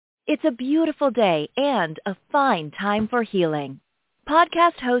It's a beautiful day and a fine time for healing.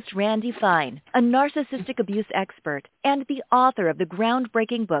 Podcast host Randy Fine, a narcissistic abuse expert and the author of the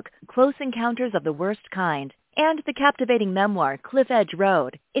groundbreaking book Close Encounters of the Worst Kind and the captivating memoir Cliff Edge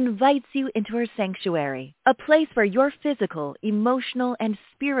Road, invites you into her sanctuary, a place where your physical, emotional, and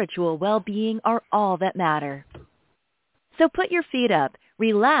spiritual well-being are all that matter. So put your feet up,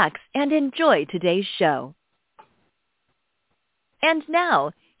 relax, and enjoy today's show. And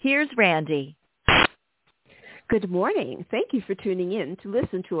now, here's Randy. Good morning. Thank you for tuning in to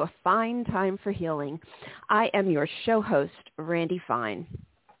listen to A Fine Time for Healing. I am your show host, Randy Fine.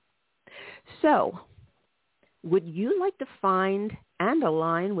 So, would you like to find and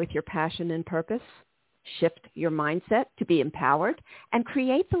align with your passion and purpose? Shift your mindset to be empowered and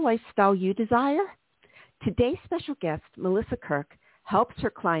create the lifestyle you desire? Today's special guest, Melissa Kirk, helps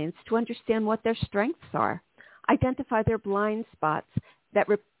her clients to understand what their strengths are, identify their blind spots that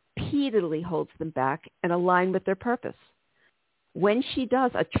repeatedly holds them back, and align with their purpose. When she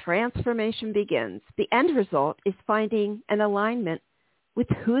does, a transformation begins. The end result is finding an alignment with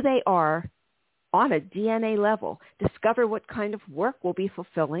who they are on a DNA level, discover what kind of work will be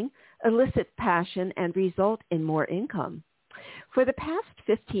fulfilling, elicit passion, and result in more income. For the past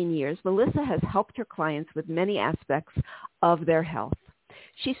 15 years, Melissa has helped her clients with many aspects of their health.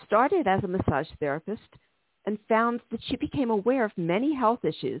 She started as a massage therapist and found that she became aware of many health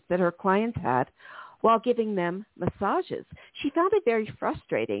issues that her clients had while giving them massages. She found it very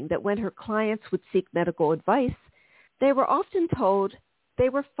frustrating that when her clients would seek medical advice, they were often told they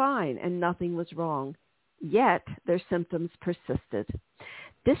were fine and nothing was wrong, yet their symptoms persisted.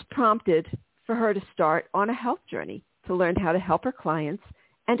 This prompted for her to start on a health journey to learn how to help her clients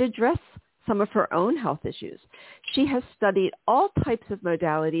and address some of her own health issues. She has studied all types of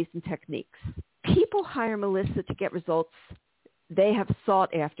modalities and techniques. People hire Melissa to get results they have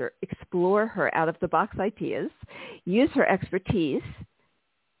sought after, explore her out-of-the-box ideas, use her expertise.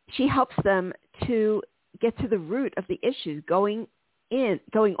 She helps them to get to the root of the issues going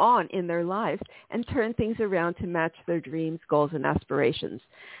on in their lives and turn things around to match their dreams, goals, and aspirations.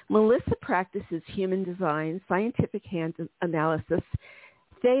 Melissa practices human design, scientific hand analysis,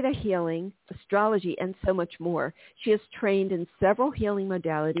 Theta Healing, Astrology, and so much more. She is trained in several healing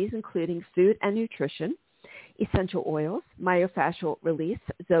modalities, including food and nutrition, essential oils, Myofascial Release,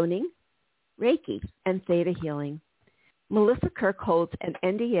 zoning, Reiki, and Theta Healing. Melissa Kirk holds an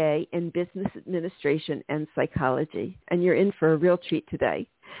NDA in Business Administration and Psychology, and you're in for a real treat today.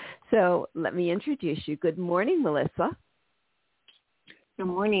 So let me introduce you. Good morning, Melissa. Good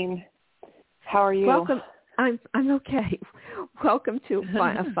morning. How are you? Welcome. I'm okay. Welcome to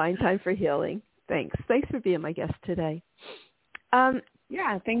A Fine Time for Healing. Thanks for being my guest today.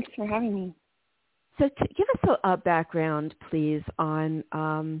 Yeah, thanks for having me. So give us a background, please, on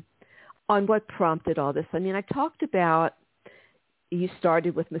what prompted all this. I mean, I talked about you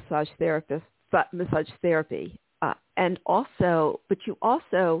started with massage therapy, and also, but you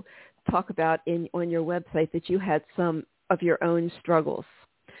also talk about on your website that you had some of your own struggles.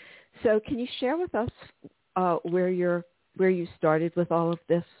 So can you share with us where you started with all of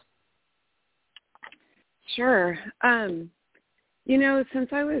this? Sure. Since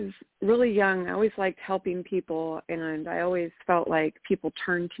I was really young, I always liked helping people, and I always felt like people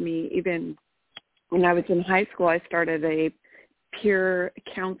turned to me. Even when I was in high school, I started a peer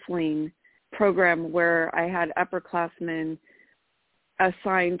counseling program where I had upperclassmen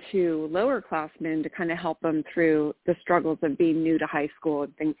assigned to lowerclassmen to kind of help them through the struggles of being new to high school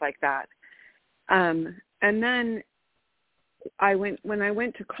and things like that. And then when I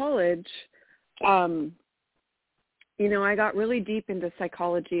went to college, I got really deep into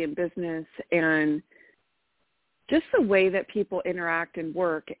psychology and business and just the way that people interact and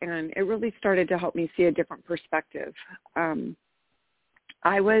work, and it really started to help me see a different perspective.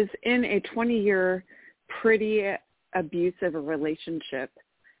 I was in a 20-year pretty abusive relationship,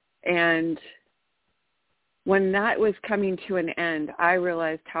 and when that was coming to an end, I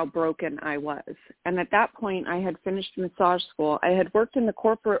realized how broken I was. And at that point, I had finished massage school. I had worked in the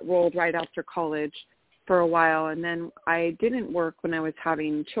corporate world right after college for a while, and then I didn't work when I was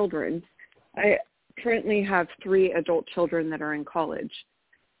having children. I currently have 3 adult children that are in college.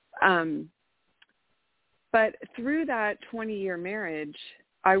 But through that 20-year marriage,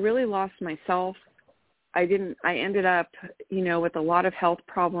 I really lost myself. I ended up, with a lot of health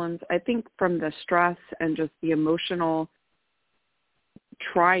problems, I think from the stress and just the emotional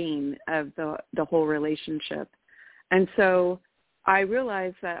trying of the whole relationship. And so I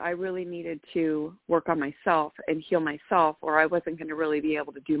realized that I really needed to work on myself and heal myself, or I wasn't going to really be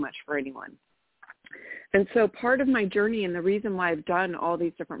able to do much for anyone. And so part of my journey, and the reason why I've done all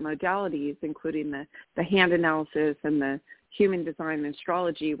these different modalities, including the hand analysis and the human design and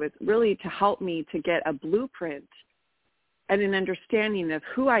astrology, was really to help me to get a blueprint and an understanding of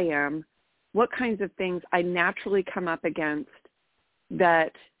who I am, what kinds of things I naturally come up against,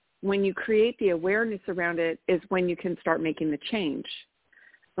 that when you create the awareness around it is when you can start making the change.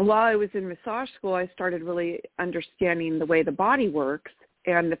 And while I was in massage school, I started really understanding the way the body works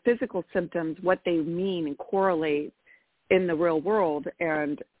and the physical symptoms, what they mean and correlate in the real world.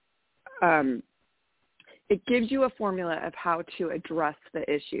 And it gives you a formula of how to address the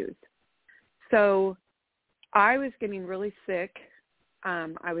issues. So I was getting really sick.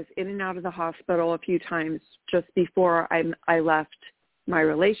 I was in and out of the hospital a few times just before I left my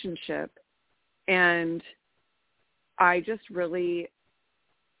relationship. And I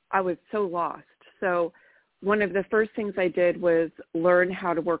was so lost. So one of the first things I did was learn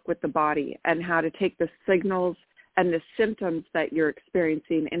how to work with the body and how to take the signals and the symptoms that you're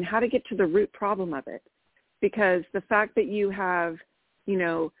experiencing and how to get to the root problem of it. Because the fact that you have,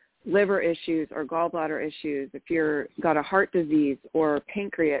 liver issues or gallbladder issues, if you're got a heart disease or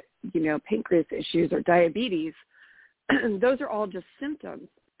pancreas issues or diabetes, those are all just symptoms.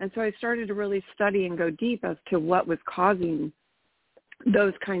 And so I started to really study and go deep as to what was causing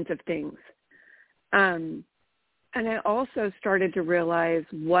those kinds of things. And I also started to realize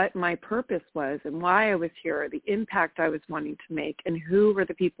what my purpose was and why I was here, the impact I was wanting to make, and who were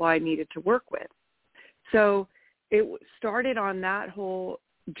the people I needed to work with. So it started on that whole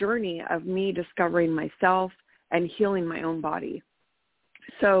journey of me discovering myself and healing my own body.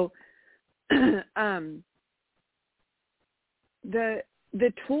 So the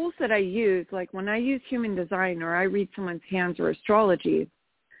tools that I use, like when I use human design or I read someone's hands or astrology,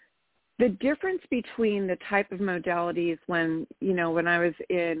 the difference between the type of modalities when I was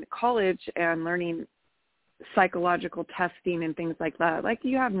in college and learning psychological testing and things like that, like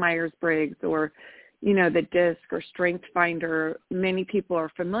you have Myers-Briggs or, the DISC or Strength Finder, many people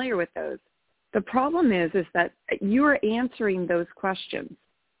are familiar with those. The problem is that you are answering those questions.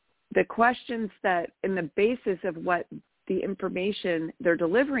 The questions that in the basis of what the information they're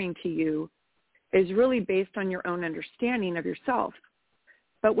delivering to you is really based on your own understanding of yourself.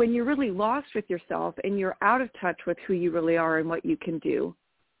 But when you're really lost with yourself and you're out of touch with who you really are and what you can do,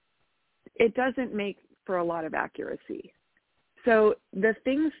 it doesn't make for a lot of accuracy. So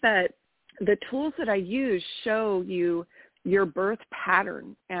the tools that I use show you your birth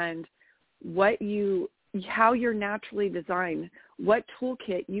pattern and how you're naturally designed, what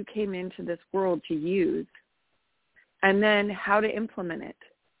toolkit you came into this world to use, and then how to implement it.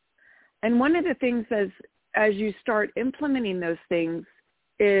 And one of the things as you start implementing those things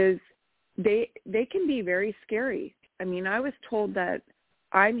is they can be very scary. I mean, I was told that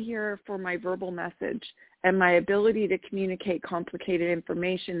I'm here for my verbal message and my ability to communicate complicated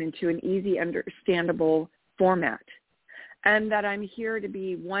information into an easy, understandable format, and that I'm here to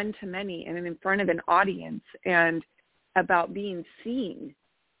be one to many and in front of an audience and about being seen.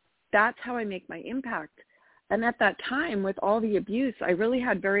 That's how I make my impact. And at that time, with all the abuse, I really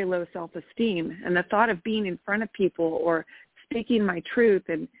had very low self-esteem, and the thought of being in front of people or speaking my truth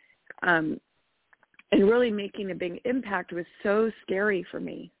and really making a big impact was so scary for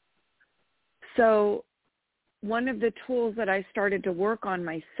me. So one of the tools that I started to work on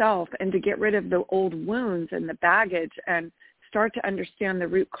myself and to get rid of the old wounds and the baggage and start to understand the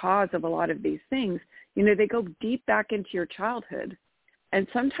root cause of a lot of these things, they go deep back into your childhood. And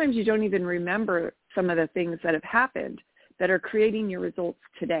sometimes you don't even remember some of the things that have happened that are creating your results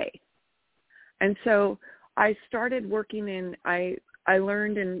today. And so I started working I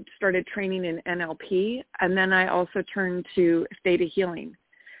learned and started training in NLP, and then I also turned to Theta Healing.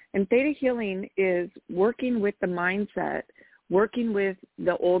 And Theta Healing is working with the mindset, working with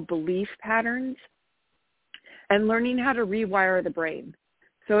the old belief patterns, and learning how to rewire the brain.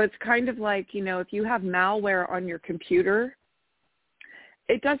 So it's kind of like, if you have malware on your computer,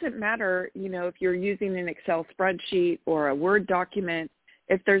 it doesn't matter, if you're using an Excel spreadsheet or a Word document.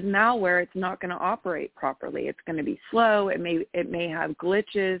 If there's malware, it's not going to operate properly. It's going to be slow. It may have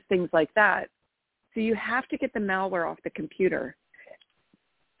glitches, things like that. So you have to get the malware off the computer.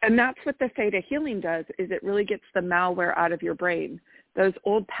 And that's what the Theta Healing does, is it really gets the malware out of your brain. Those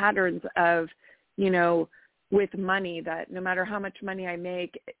old patterns of, with money, that no matter how much money I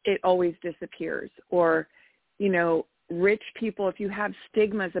make, it always disappears. Or, rich people, if you have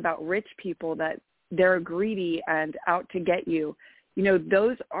stigmas about rich people that they're greedy and out to get you,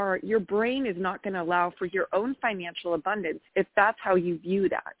 your brain is not going to allow for your own financial abundance if that's how you view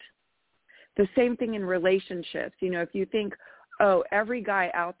that. The same thing in relationships. If you think, oh, every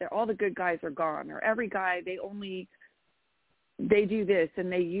guy out there, all the good guys are gone, or every guy, they do this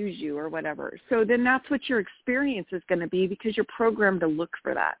and they use you or whatever. So then that's what your experience is going to be, because you're programmed to look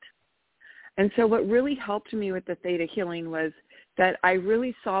for that. And so what really helped me with the Theta Healing was that I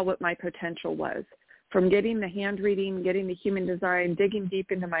really saw what my potential was. From getting the hand reading, getting the human design, digging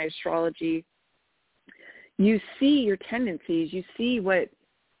deep into my astrology, you see your tendencies. You see what,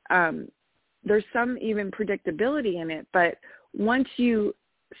 there's some even predictability in it, but once you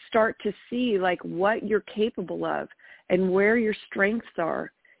start to see like what you're capable of and where your strengths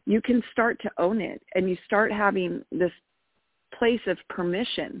are, you can start to own it, and you start having this place of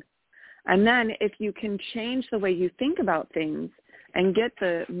permission. And then if you can change the way you think about things and get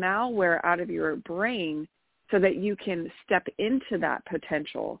the malware out of your brain so that you can step into that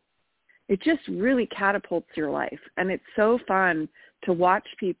potential, it just really catapults your life. And it's so fun to watch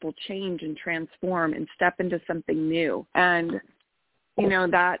people change and transform and step into something new. And you know,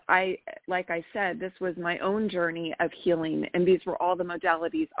 that like I said, this was my own journey of healing, and these were all the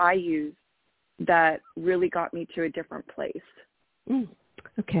modalities I used that really got me to a different place.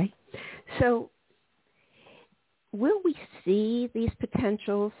 Okay. So will we see these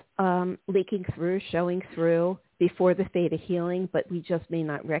potentials leaking through, showing through before the Theta Healing, but we just may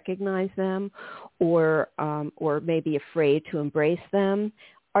not recognize them, or maybe afraid to embrace them?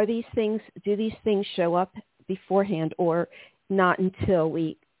 Do these things show up beforehand, or not until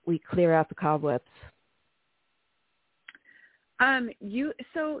we clear out the cobwebs?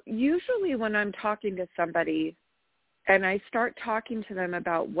 So usually when I'm talking to somebody and I start talking to them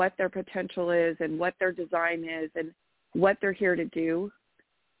about what their potential is and what their design is and what they're here to do,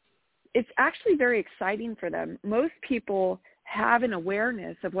 it's actually very exciting for them. Most people have an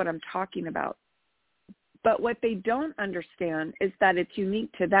awareness of what I'm talking about, but what they don't understand is that it's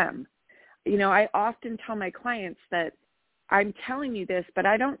unique to them. You know, I often tell my clients that I'm telling you this, but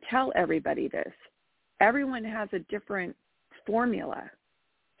I don't tell everybody this. Everyone has a different formula.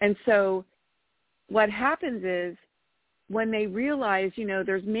 And so what happens is when they realize, you know,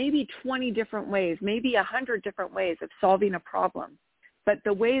 there's maybe 20 different ways, maybe 100 different ways of solving a problem, but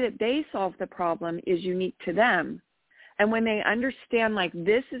the way that they solve the problem is unique to them. And when they understand, like,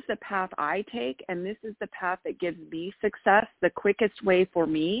 this is the path I take and this is the path that gives me success, the quickest way for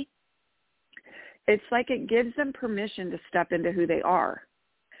me, it's like it gives them permission to step into who they are.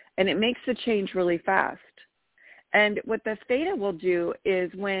 And it makes the change really fast. And what the Theta will do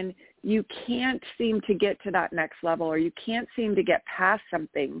is when you can't seem to get to that next level, or you can't seem to get past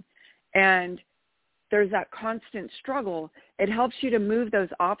something, and there's that constant struggle, it helps you to move those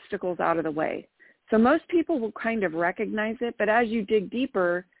obstacles out of the way. So most people will kind of recognize it, but as you dig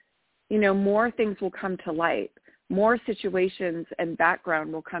deeper, you know, more things will come to light. More situations and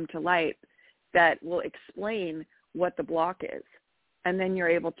background will come to light that will explain what the block is. And then you're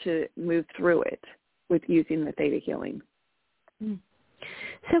able to move through it with using the Theta Healing.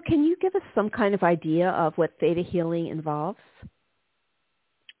 So can you give us some kind of idea of what Theta Healing involves?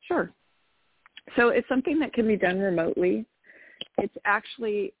 Sure. So it's something that can be done remotely. It's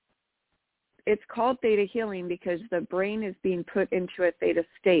called Theta Healing because the brain is being put into a theta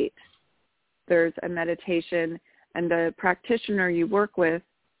state. There's a meditation, and the practitioner you work with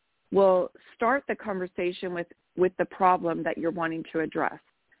will start the conversation with the problem that you're wanting to address.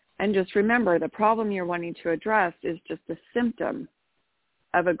 And just remember, the problem you're wanting to address is just a symptom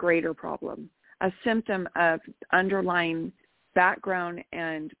of a greater problem, a symptom of underlying background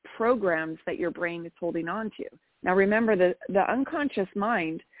and programs that your brain is holding on to. Now remember, the unconscious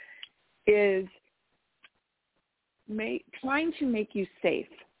mind is trying to make you safe.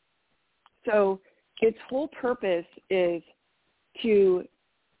 So its whole purpose is to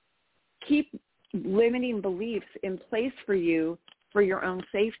keep limiting beliefs in place for you for your own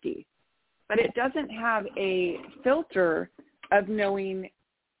safety. But it doesn't have a filter of knowing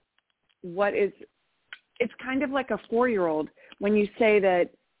what is, it's kind of like a 4-year-old when you say that,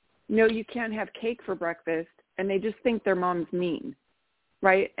 no, you can't have cake for breakfast, and they just think their mom's mean,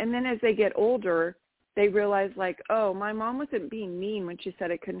 right? And then as they get older, they realize, like, oh, my mom wasn't being mean when she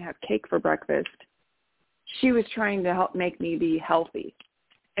said I couldn't have cake for breakfast. She was trying to help make me be healthy.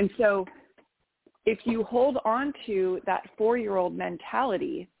 And so if you hold on to that 4-year-old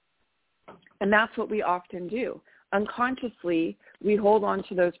mentality, and that's what we often do, unconsciously, we hold on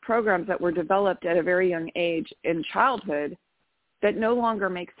to those programs that were developed at a very young age in childhood that no longer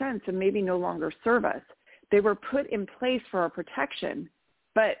make sense and maybe no longer serve us. They were put in place for our protection.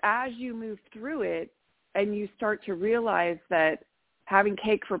 But as you move through it and you start to realize that having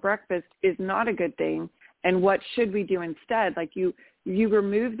cake for breakfast is not a good thing, and what should we do instead, like you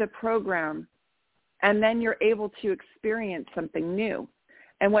remove the program and then you're able to experience something new.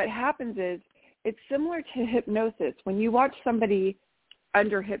 And what happens is, it's similar to hypnosis. When you watch somebody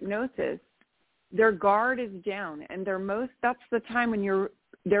under hypnosis, their guard is down, and that's the time when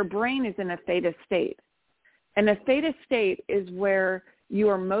their brain is in a theta state. And a theta state is where you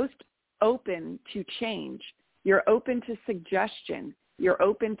are most open to change. You're open to suggestion. You're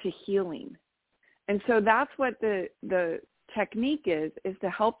open to healing. And so that's what the technique is to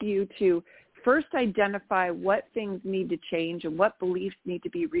help you to first identify what things need to change and what beliefs need to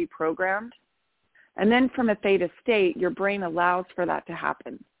be reprogrammed. And then from a theta state, your brain allows for that to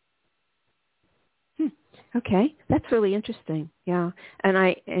happen. Okay, that's really interesting. Yeah, and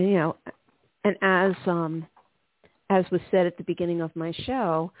as was said at the beginning of my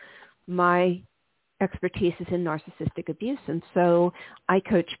show, my expertise is in narcissistic abuse, and so I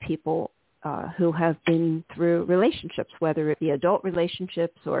coach people who have been through relationships, whether it be adult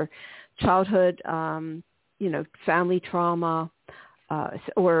relationships or childhood, family trauma,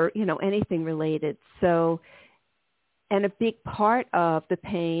 or anything related. So. And a big part of the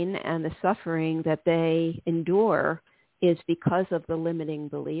pain and the suffering that they endure is because of the limiting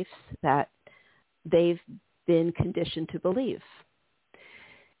beliefs that they've been conditioned to believe.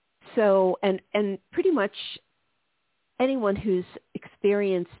 So, and pretty much anyone who's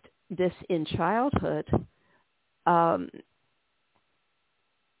experienced this in childhood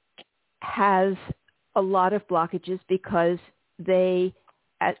has a lot of blockages because they,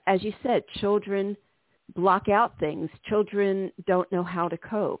 as you said, children block out things. Children don't know how to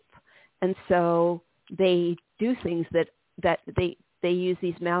cope. And so they do things that they use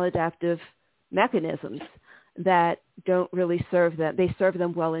these maladaptive mechanisms that don't really serve them. They serve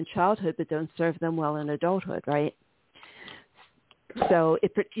them well in childhood, but don't serve them well in adulthood, right? So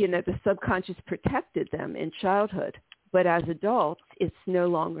the subconscious protected them in childhood, but as adults, it's no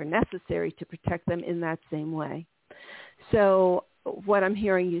longer necessary to protect them in that same way. So what I'm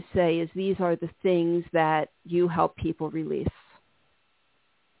hearing you say is these are the things that you help people release.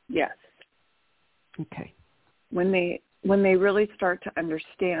 Yes. Okay. When they really start to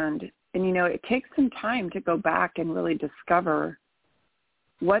understand, and it takes some time to go back and really discover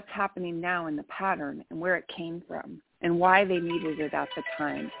what's happening now in the pattern and where it came from and why they needed it at the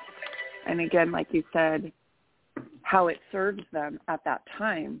time. And again, like you said, how it served them at that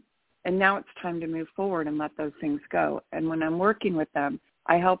time. And now it's time to move forward and let those things go. And when I'm working with them,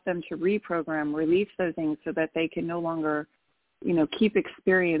 I help them to reprogram, release those things so that they can no longer, keep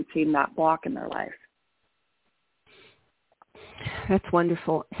experiencing that block in their life. That's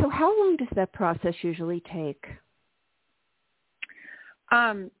wonderful. So how long does that process usually take?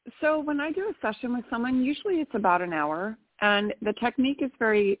 So when I do a session with someone, usually it's about an hour. And the technique is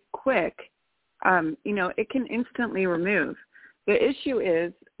very quick. It can instantly remove. The issue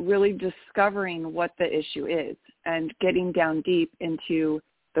is really discovering what the issue is and getting down deep into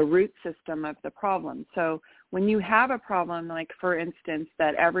the root system of the problem. So when you have a problem, like for instance,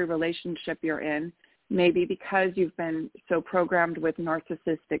 that every relationship you're in, maybe because you've been so programmed with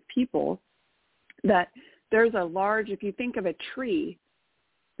narcissistic people, that there's if you think of a tree,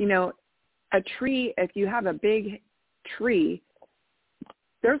 if you have a big tree,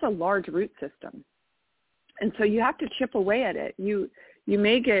 there's a large root system. And so you have to chip away at it. You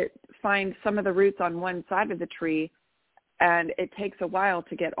may find some of the roots on one side of the tree, and it takes a while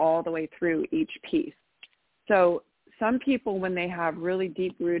to get all the way through each piece. So some people, when they have really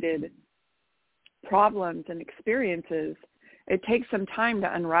deep-rooted problems and experiences, it takes some time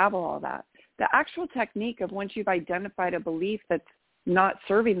to unravel all that. The actual technique of once you've identified a belief that's not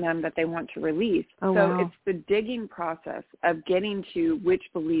serving them that they want to release. Wow. It's the digging process of getting to which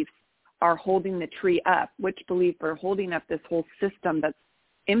beliefs are holding the tree up, which beliefs are holding up this whole system that's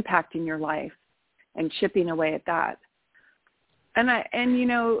impacting your life, and chipping away at that. And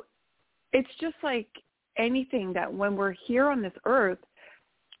it's just like anything that when we're here on this earth,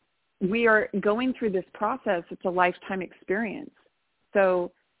 we are going through this process. It's a lifetime experience.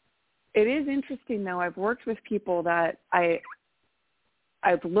 So it is interesting, though. I've worked with people that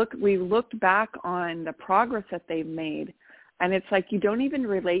we looked back on the progress that they've made, and it's like you don't even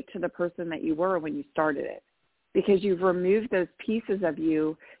relate to the person that you were when you started it, because you've removed those pieces of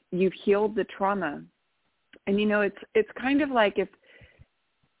you. You've healed the trauma. And, it's kind of like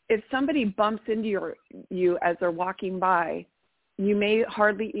if somebody bumps into you as they're walking by, you may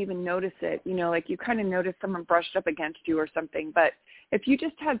hardly even notice it. Like you kind of notice someone brushed up against you or something. But if you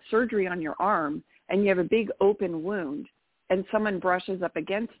just had surgery on your arm and you have a big open wound and someone brushes up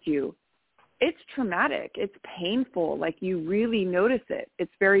against you, it's traumatic. It's painful. Like you really notice it.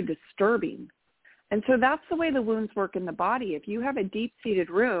 It's very disturbing. And so that's the way the wounds work in the body. If you have a deep-seated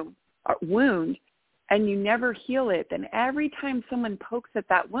wound, and you never heal it, then every time someone pokes at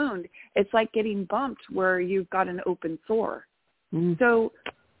that wound, it's like getting bumped where you've got an open sore. Mm. So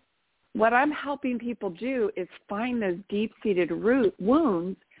what I'm helping people do is find those deep-seated root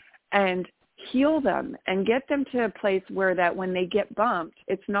wounds and heal them and get them to a place where that when they get bumped,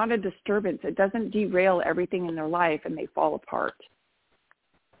 it's not a disturbance. It doesn't derail everything in their life and they fall apart.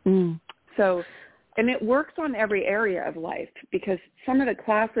 Mm. So, and it works on every area of life, because some of the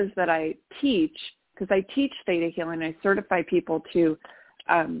classes that I teach, because I teach Theta Healing, I certify people to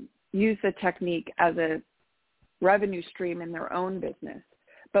use the technique as a revenue stream in their own business.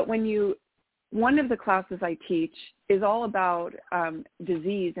 But one of the classes I teach is all about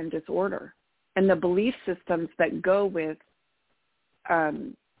disease and disorder and the belief systems that go with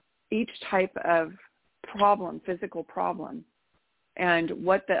each type of problem, physical problem, and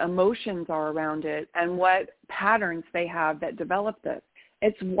what the emotions are around it and what patterns they have that develop this.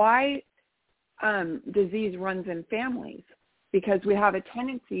 It's why disease runs in families, because we have a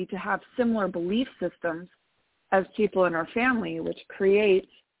tendency to have similar belief systems as people in our family, which creates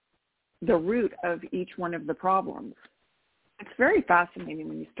the root of each one of the problems. It's very fascinating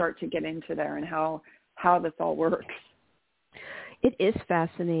when you start to get into there and how this all works. It is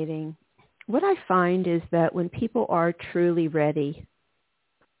fascinating. What I find is that when people are truly ready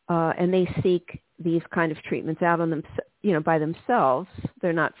and they seek these kind of treatments out on them, by themselves,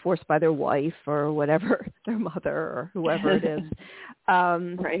 they're not forced by their wife or whatever, their mother or whoever it is,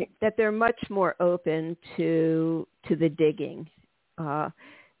 right. That they're much more open to the digging.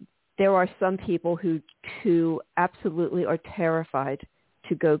 There are some people who absolutely are terrified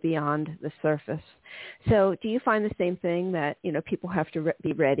to go beyond the surface. So do you find the same thing, that, people have to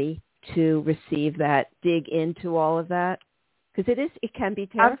be ready to receive that, dig into all of that? Because it can be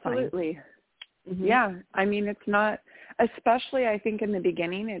terrifying. Absolutely. Mm-hmm. Yeah. I mean, it's not, especially I think in the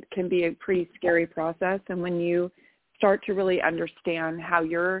beginning, it can be a pretty scary process. And when you start to really understand how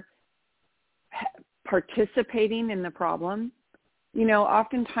you're participating in the problem,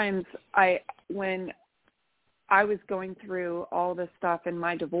 oftentimes when I was going through all this stuff in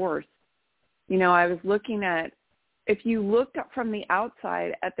my divorce, I was looking at, if you looked up from the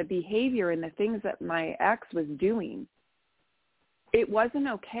outside at the behavior and the things that my ex was doing, it wasn't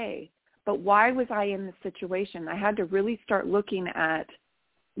okay. But why was I in this situation? I had to really start looking at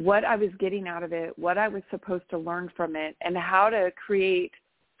what I was getting out of it, what I was supposed to learn from it, and how to create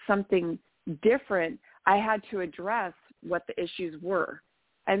something different. I had to address what the issues were.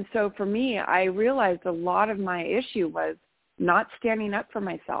 And so for me, I realized a lot of my issue was not standing up for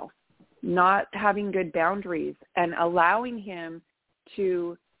myself, not having good boundaries, and allowing him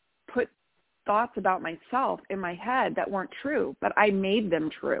to put thoughts about myself in my head that weren't true, but I made them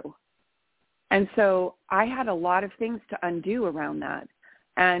true. And so I had a lot of things to undo around that.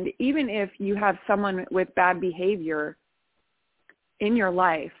 And even if you have someone with bad behavior in your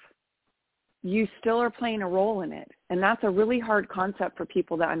life, you still are playing a role in it. And that's a really hard concept for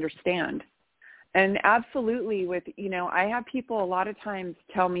people to understand. And absolutely I have people a lot of times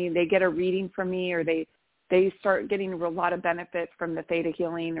tell me they get a reading from me, or they start getting a lot of benefit from the Theta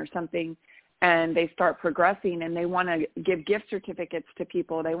Healing or something, and they start progressing and they want to give gift certificates to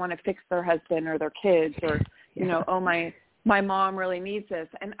people. They want to fix their husband or their kids, or, my mom really needs this.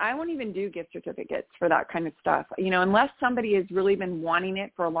 And I won't even do gift certificates for that kind of stuff, unless somebody has really been wanting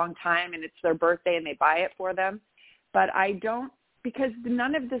it for a long time and it's their birthday and they buy it for them. But I don't, because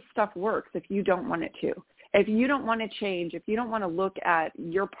none of this stuff works if you don't want it to. If you don't want to change, if you don't want to look at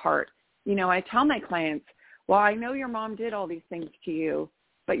your part, I tell my clients, well, I know your mom did all these things to you,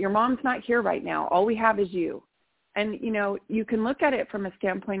 but your mom's not here right now. All we have is you. And, you can look at it from a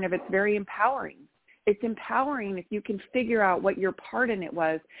standpoint of it's very empowering. It's empowering if you can figure out what your part in it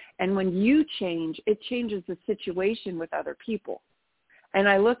was. And when you change, it changes the situation with other people. And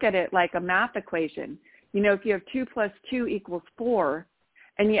I look at it like a math equation. If you have 2 + 2 = 4,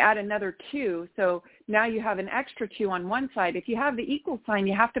 and you add another 2, so now you have an extra 2 on one side. If you have the equal sign,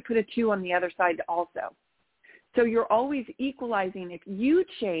 you have to put a 2 on the other side also. So you're always equalizing. If you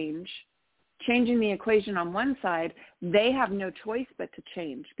changing the equation on one side, they have no choice but to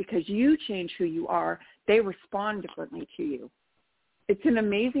change, because you change who you are. They respond differently to you. It's an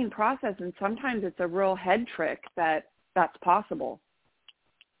amazing process, and sometimes it's a real head trick that's possible.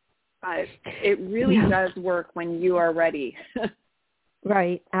 But it really does work when you are ready.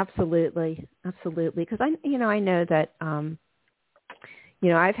 Right. Absolutely. Absolutely. Because I know that,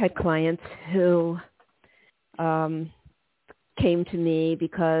 I've had clients who came to me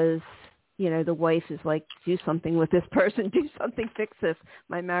because, the wife is like, do something with this person, do something, fix this.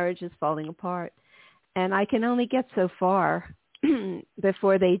 My marriage is falling apart. And I can only get so far.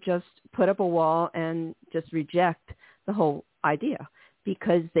 before they just put up a wall and just reject the whole idea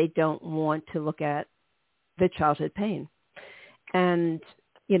because they don't want to look at the childhood pain. And,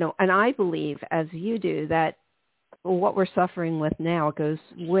 and I believe, as you do, that what we're suffering with now goes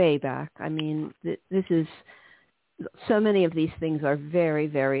way back. I mean, this is, so many of these things are very,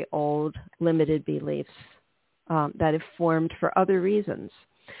 very old, limited beliefs that have formed for other reasons.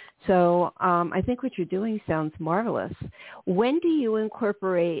 So I think what you're doing sounds marvelous. When do you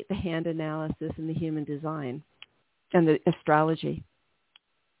incorporate the hand analysis and the human design and the astrology?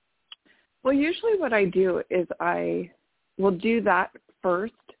 Well, usually what I do is I will do that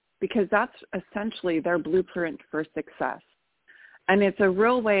first because that's essentially their blueprint for success. And it's a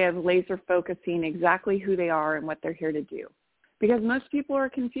real way of laser focusing exactly who they are and what they're here to do. Because most people are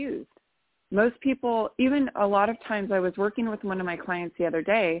confused. Most people, even a lot of times I was working with one of my clients the other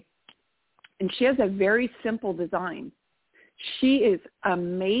day, and she has a very simple design. She is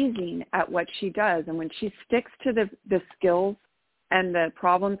amazing at what she does. And when she sticks to the skills and the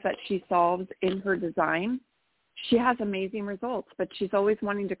problems that she solves in her design, she has amazing results. But she's always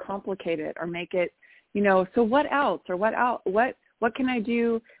wanting to complicate it or make it, so what else? Or what can I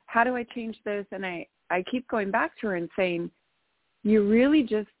do? How do I change this? And I keep going back to her and saying, you really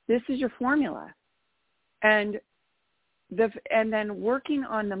this is your formula. And then working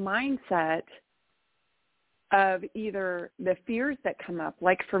on the mindset of either the fears that come up.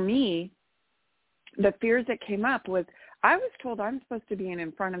 Like for me, the fears that came up was I was told I'm supposed to be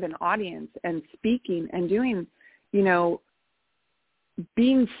in front of an audience and speaking and doing,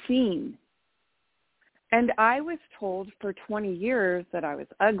 being seen. And I was told for 20 years that I was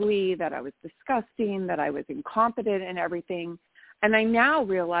ugly, that I was disgusting, that I was incompetent in everything. And I now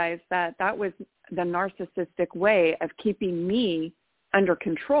realize that that was the narcissistic way of keeping me under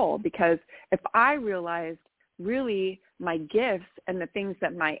control, because if I realized really my gifts and the things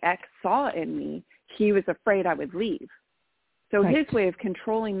that my ex saw in me, he was afraid I would leave. So right. His way of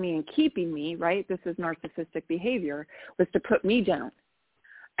controlling me and keeping me, right, this is narcissistic behavior, was to put me down.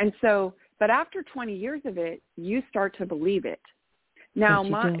 And so, but after 20 years of it, you start to believe it. Now,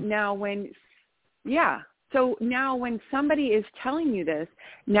 So now when somebody is telling you this,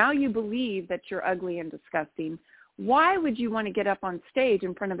 now you believe that you're ugly and disgusting. Why would you want to get up on stage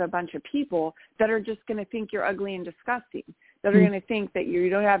in front of a bunch of people that are just going to think you're ugly and disgusting, that are going to think that you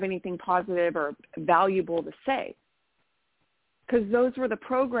don't have anything positive or valuable to say? Because those were the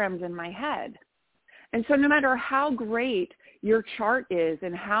programs in my head. And so no matter how great your chart is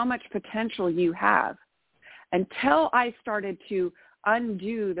and how much potential you have, until I started to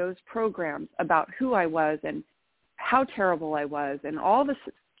undo those programs about who I was and how terrible I was and all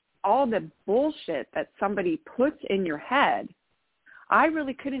the bullshit that somebody puts in your head, I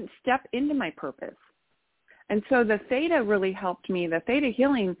really couldn't step into my purpose. And so the Theta really helped me. The Theta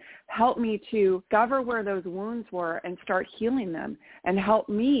Healing helped me to discover where those wounds were and start healing them, and help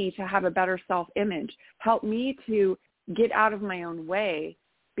me to have a better self-image, help me to get out of my own way,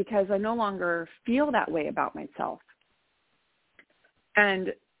 because I no longer feel that way about myself.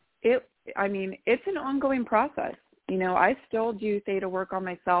 And it's an ongoing process. I still do Theta work on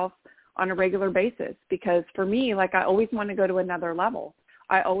myself on a regular basis, because for me, like, I always want to go to another level.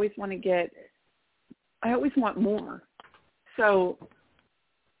 I always want more. So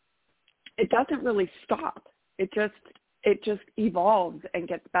it doesn't really stop. It just evolves and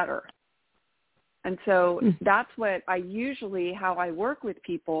gets better. And so that's what how I work with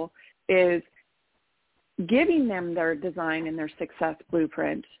people is giving them their design and their success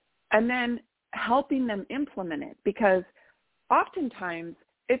blueprint, and then helping them implement it. Because oftentimes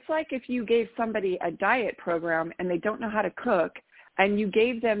it's like if you gave somebody a diet program and they don't know how to cook, and you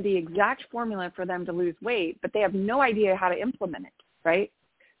gave them the exact formula for them to lose weight, but they have no idea how to implement it, right?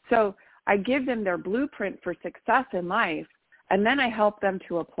 So I give them their blueprint for success in life, and then I help them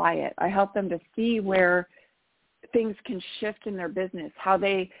to apply it. I help them to see where things can shift in their business,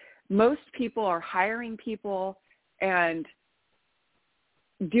 most people are hiring people and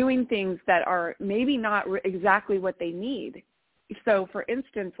doing things that are maybe not exactly what they need. So for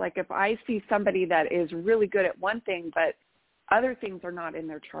instance, like if I see somebody that is really good at one thing, but other things are not in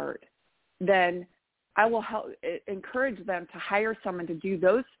their chart, then I will encourage them to hire someone to do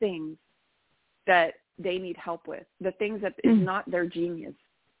those things that they need help with, the things that is not their genius,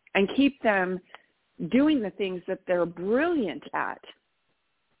 and keep them doing the things that they're brilliant at.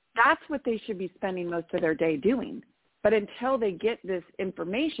 That's what they should be spending most of their day doing. But until they get this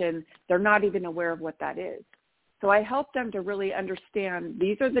information, they're not even aware of what that is. So I help them to really understand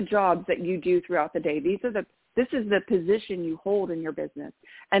these are the jobs that you do throughout the day. This is the position you hold in your business.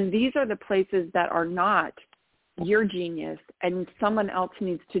 And these are the places that are not you're genius and someone else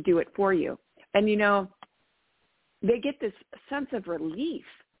needs to do it for you. And, they get this sense of relief.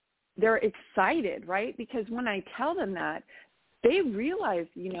 They're excited, right? Because when I tell them that, they realize,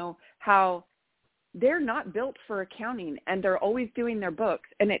 how they're not built for accounting and they're always doing their books.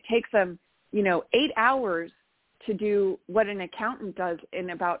 And it takes them, 8 hours to do what an accountant does in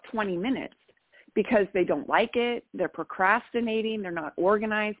about 20 minutes because they don't like it. They're procrastinating. They're not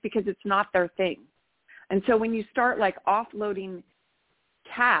organized because it's not their thing. And so when you start offloading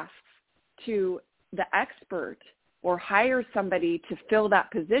tasks to the expert or hire somebody to fill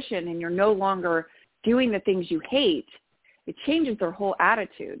that position and you're no longer doing the things you hate, it changes their whole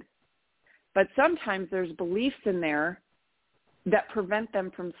attitude. But sometimes there's beliefs in there that prevent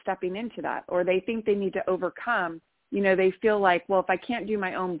them from stepping into that, or they think they need to overcome. They feel like, well, if I can't do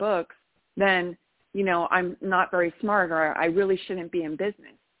my own books, then, I'm not very smart or I really shouldn't be in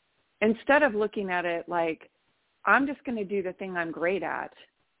business. Instead of looking at it like, I'm just going to do the thing I'm great at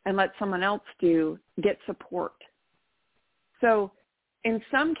and let someone else get support. So in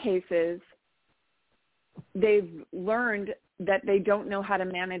some cases, they've learned that they don't know how to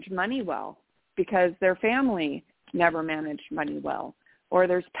manage money well because their family never managed money well, or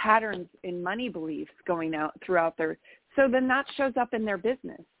there's patterns in money beliefs going out throughout so then that shows up in their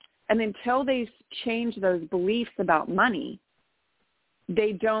business. And until they change those beliefs about money,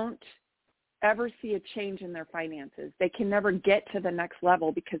 they don't ever see a change in their finances. They can never get to the next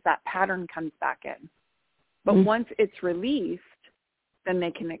level because that pattern comes back in. But once it's released, then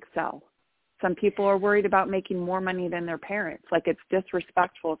they can excel. Some people are worried about making more money than their parents. Like it's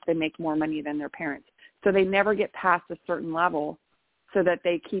disrespectful if they make more money than their parents. So they never get past a certain level so that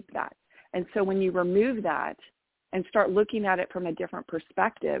they keep that. And so when you remove that and start looking at it from a different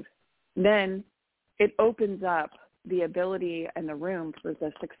perspective, then it opens up the ability and the room for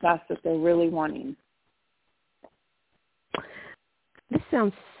the success that they're really wanting. This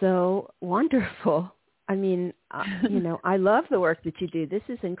sounds so wonderful. I mean, I love the work that you do. This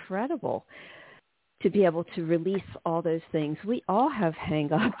is incredible to be able to release all those things. We all have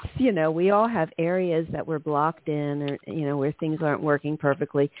hang-ups, we all have areas that we're blocked in or, where things aren't working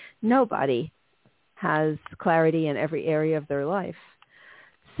perfectly. Nobody has clarity in every area of their life.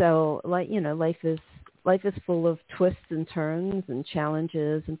 So, life is full of twists and turns and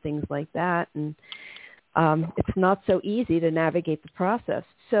challenges and things like that. And it's not so easy to navigate the process.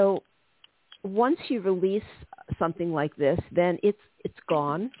 So once you release something like this, then it's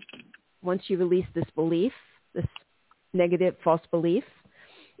gone. Once you release this belief, this negative false belief,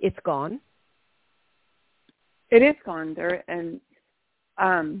 it's gone. It is gone there. And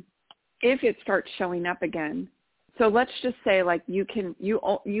if it starts showing up again, so let's just say you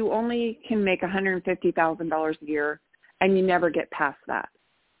only can make $150,000 a year and you never get past that.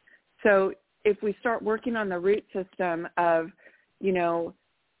 So if we start working on the root system of,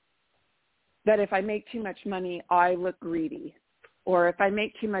 that if I make too much money, I look greedy. Or if I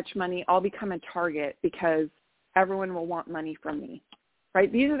make too much money, I'll become a target because everyone will want money from me,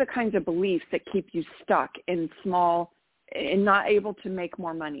 right? These are the kinds of beliefs that keep you stuck in small and not able to make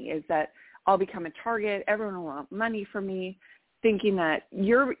more money, is that I'll become a target, everyone will want money from me, thinking that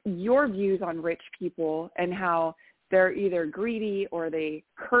your views on rich people and how they're either greedy or they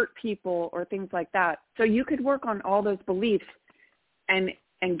hurt people or things like that. So you could work on all those beliefs and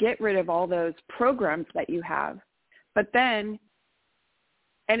get rid of all those programs that you have. But then,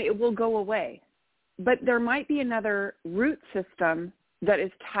 and it will go away. But there might be another root system that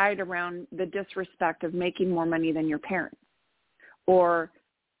is tied around the disrespect of making more money than your parents. Or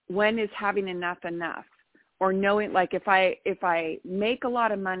when is having enough? Or knowing, if I make a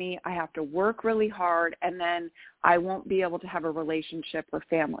lot of money, I have to work really hard and then I won't be able to have a relationship or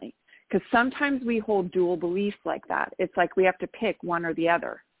family. Because sometimes we hold dual beliefs like that. It's like we have to pick one or the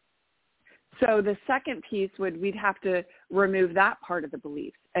other. So the second piece we'd have to remove that part of the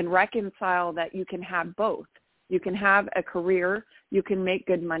beliefs and reconcile that you can have both. You can have a career, you can make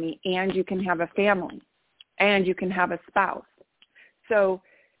good money, and you can have a family, and you can have a spouse. So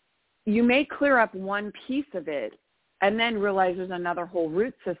you may clear up one piece of it and then realize there's another whole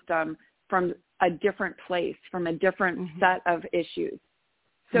root system from a different place, from a different set of issues.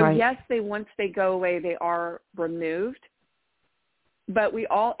 So right. Yes, once they go away, they are removed. But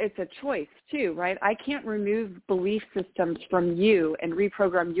it's a choice too, right? I can't remove belief systems from you and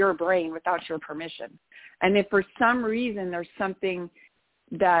reprogram your brain without your permission. And if for some reason there's something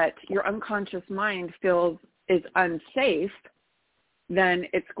that your unconscious mind feels is unsafe, then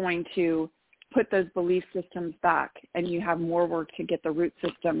it's going to put those belief systems back, and you have more work to get the root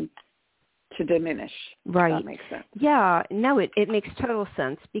system to diminish. Right. If that makes sense. Yeah. No, it makes total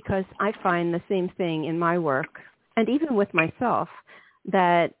sense, because I find the same thing in my work, and even with myself,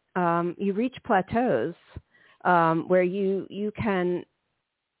 that you reach plateaus where you can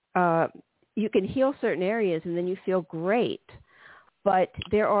heal certain areas and then you feel great, but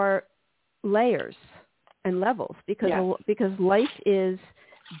there are layers and levels, because life is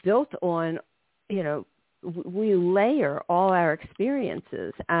built on, we layer all our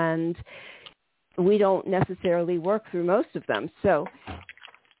experiences, and we don't necessarily work through most of them. So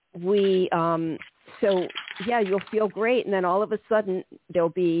you'll feel great, and then all of a sudden there'll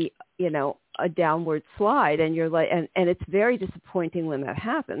be, a downward slide, and you're like, and it's very disappointing when that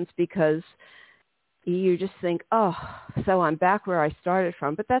happens, because you just think, oh, so I'm back where I started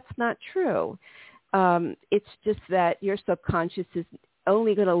from. But that's not true. It's just that your subconscious is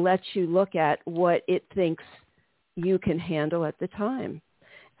only going to let you look at what it thinks you can handle at the time.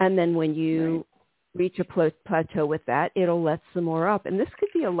 And then when you reach a plateau with that, it'll let some more up. And this could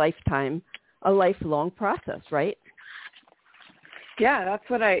be a lifelong process, right? Yeah, that's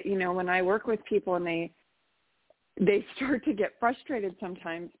what when I work with people and they start to get frustrated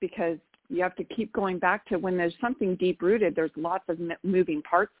sometimes, because you have to keep going back to when there's something deep-rooted, there's lots of moving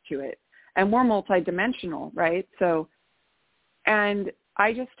parts to it. And we're multidimensional, right? So, and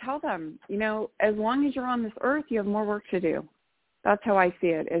I just tell them, as long as you're on this earth, you have more work to do. That's how I see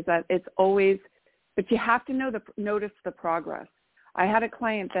it, is that it's always, but you have to notice the progress. I had a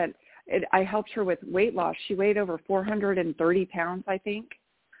client that I helped her with weight loss. She weighed over 430 pounds, I think.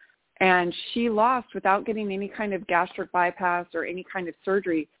 And she lost, without getting any kind of gastric bypass or any kind of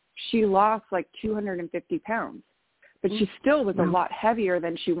surgery, she lost like 250 pounds. But she still was a lot heavier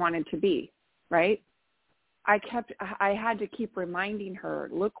than she wanted to be, right? I had to keep reminding her,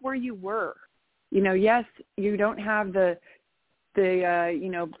 look where you were. Yes, you don't have the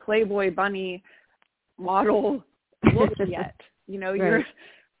Playboy bunny model look yet. Right.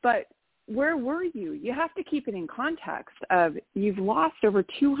 But where were you? You have to keep it in context of, you've lost over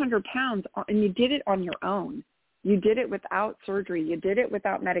 200 pounds, and you did it on your own. You did it without surgery. You did it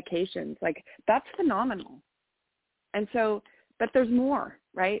without medications. Like, that's phenomenal. And so, but there's more,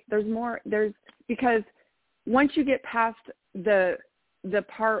 right? Because once you get past the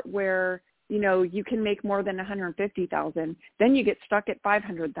part where, you can make more than 150,000, then you get stuck at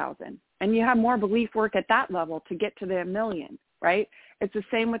 500,000, and you have more belief work at that level to get to the 1 million, right? It's the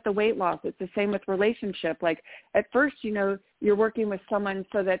same with the weight loss. It's the same with relationship. Like, at first, you're working with someone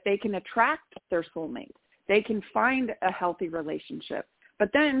so that they can attract their soulmate. They can find a healthy relationship.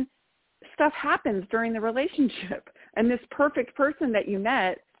 But then stuff happens during the relationship, and this perfect person that you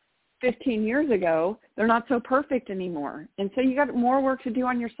met 15 years ago, they're not so perfect anymore. And so you got more work to do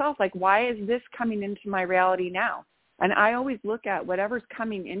on yourself. Like, why is this coming into my reality now? And I always look at whatever's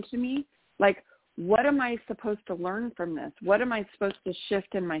coming into me, like, what am I supposed to learn from this? What am I supposed to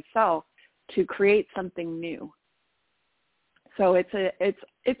shift in myself to create something new? So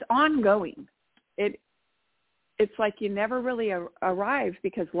it's ongoing. It's like you never really arrive,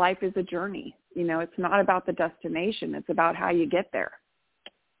 because life is a journey. It's not about the destination. It's about how you get there.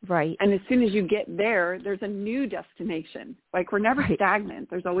 Right. And as soon as you get there, there's a new destination. Like, we're never stagnant.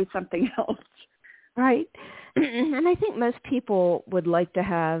 There's always something else. Right. And I think most people would like to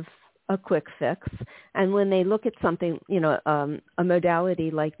have a quick fix. And when they look at something, a modality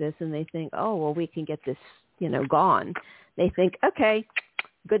like this, and they think, oh, well, we can get this, gone, they think, okay,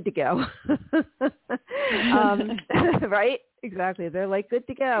 good to go. Right? Exactly. They're like, good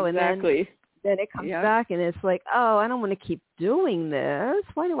to go. Exactly. And then it comes back, and it's like, oh, I don't want to keep doing this.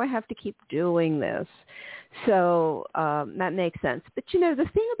 Why do I have to keep doing this? So that makes sense. But, the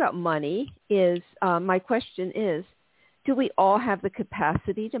thing about money is, my question is, do we all have the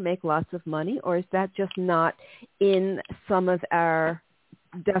capacity to make lots of money, or is that just not in some of our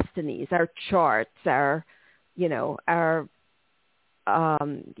destinies, our charts, our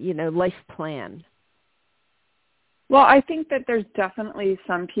life plan? Well, I think that there's definitely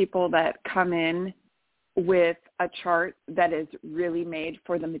some people that come in with a chart that is really made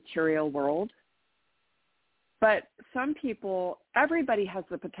for the material world. But some people, everybody has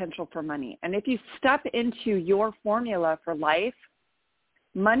the potential for money. And if you step into your formula for life,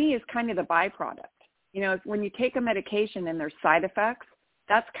 money is kind of the byproduct. When you take a medication and there's side effects,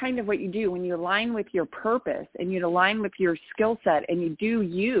 that's kind of what you do. When you align with your purpose and you align with your skill set and you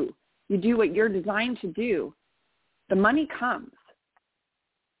do what you're designed to do, the money comes.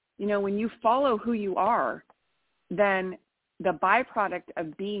 When you follow who you are, then the byproduct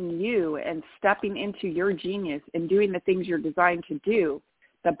of being you and stepping into your genius and doing the things you're designed to do,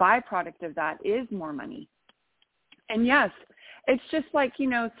 the byproduct of that is more money. And yes, it's just like,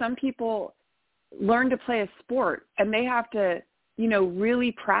 some people, learn to play a sport and they have to,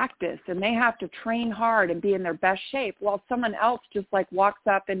 really practice and they have to train hard and be in their best shape, while someone else just like walks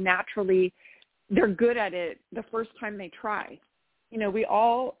up and naturally they're good at it the first time they try. We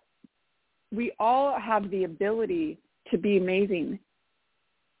all have the ability to be amazing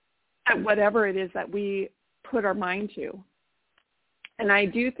at whatever it is that we put our mind to. And I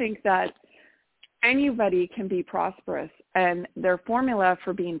do think that anybody can be prosperous, and their formula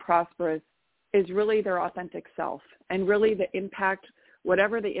for being prosperous is really their authentic self, and really the impact,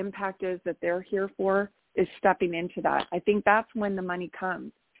 whatever the impact is that they're here for, is stepping into that. I think that's when the money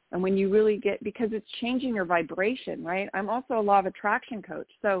comes. And when you really get, because it's changing your vibration, right? I'm also a law of attraction coach.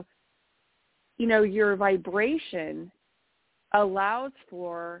 So, your vibration allows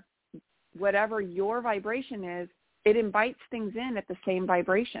for whatever your vibration is, it invites things in at the same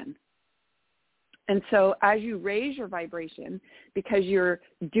vibration. And so as you raise your vibration, because you're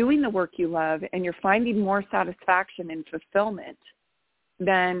doing the work you love and you're finding more satisfaction and fulfillment,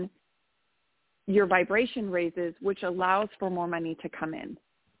 then your vibration raises, which allows for more money to come in.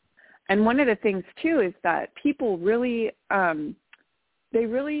 And one of the things, too, is that people really, they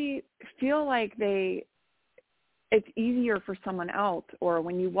really feel like it's easier for someone else, or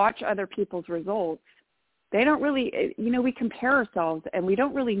when you watch other people's results, they don't really, we compare ourselves and we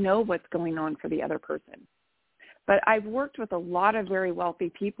don't really know what's going on for the other person. But I've worked with a lot of very wealthy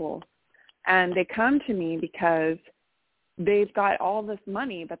people, and they come to me because they've got all this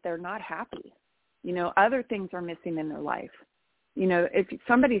money, but they're not happy. Other things are missing in their life. If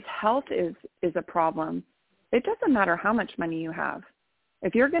somebody's health is a problem, it doesn't matter how much money you have.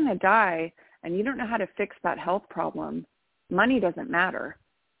 If you're going to die and you don't know how to fix that health problem, money doesn't matter.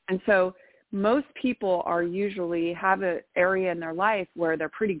 And so most people are usually have an area in their life where they're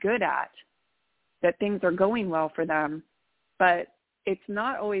pretty good at, that things are going well for them, but it's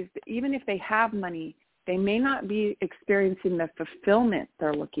not always, even if they have money, they may not be experiencing the fulfillment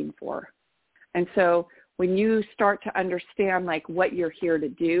they're looking for. And so when you start to understand like what you're here to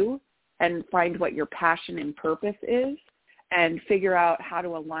do and find what your passion and purpose is, and figure out how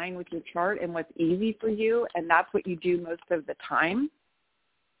to align with your chart and what's easy for you, and that's what you do most of the time,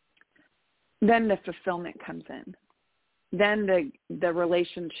 then the fulfillment comes in. Then the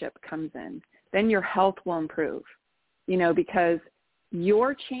relationship comes in. Then your health will improve, because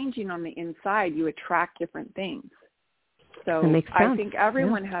you're changing on the inside. You attract different things. So I think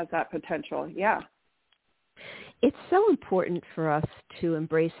everyone has that potential. Yeah. It's so important for us to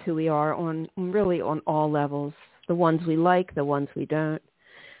embrace who we are on all levels, the ones we like, the ones we don't,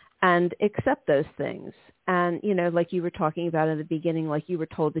 and accept those things. And, like you were talking about in the beginning, like you were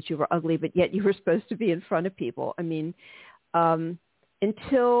told that you were ugly, but yet you were supposed to be in front of people. I mean,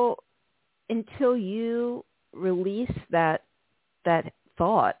 until you release that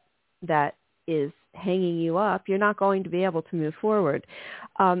thought that is hanging you up, you're not going to be able to move forward.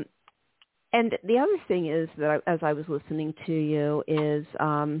 And the other thing is that as I was listening to you is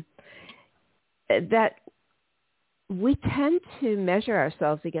that we tend to measure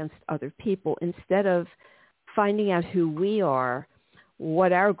ourselves against other people instead of finding out who we are,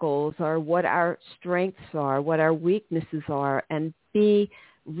 what our goals are, what our strengths are, what our weaknesses are, and be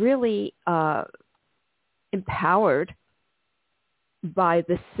really empowered by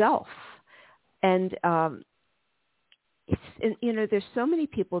the self. And there's so many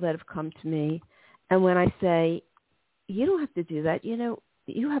people that have come to me, and when I say, you don't have to do that,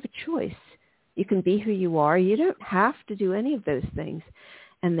 you have a choice. You can be who you are. You don't have to do any of those things.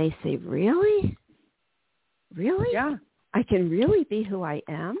 And they say, really? Really? Yeah. I can really be who I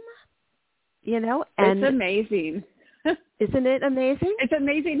am? And it's amazing. Isn't it amazing? It's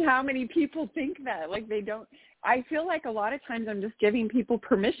amazing how many people think that. Like they don't. I feel like a lot of times I'm just giving people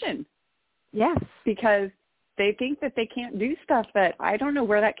permission. Yes. Because they think that they can't do stuff that I don't know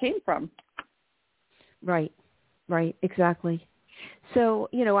where that came from. Right. Exactly. So,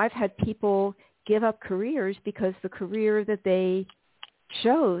 I've had people give up careers because the career that they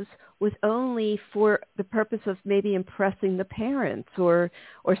chose was only for the purpose of maybe impressing the parents or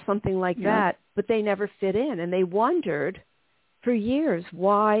something like that, but they never fit in. And they wondered for years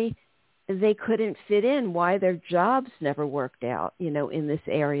why they couldn't fit in, why their jobs never worked out, in this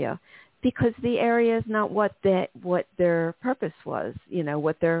area, because the area is not what their purpose was,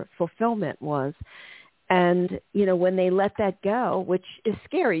 what their fulfillment was. And, when they let that go, which is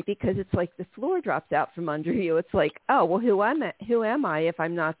scary because it's like the floor drops out from under you. It's like, oh, well, who am I if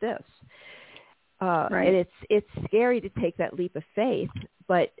I'm not this? Right. And it's scary to take that leap of faith.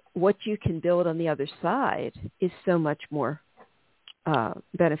 But what you can build on the other side is so much more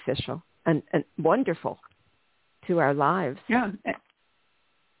beneficial and wonderful to our lives. Yeah.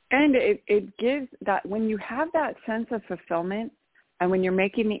 And it gives that, when you have that sense of fulfillment and when you're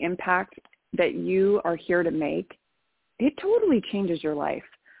making the impact that you are here to make, it totally changes your life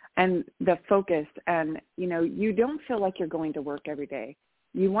and the focus. And, you don't feel like you're going to work every day.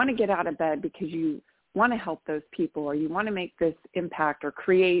 You want to get out of bed because you want to help those people, or you want to make this impact or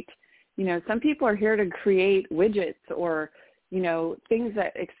create, some people are here to create widgets or, things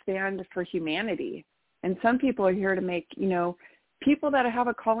that expand for humanity. And some people are here to make, people that have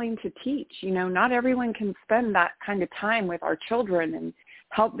a calling to teach. Not everyone can spend that kind of time with our children and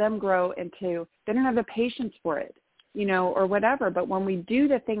help them grow into, they don't have the patience for it, or whatever. But when we do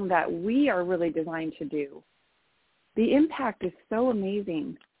the thing that we are really designed to do, the impact is so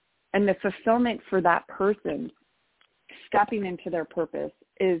amazing. And the fulfillment for that person stepping into their purpose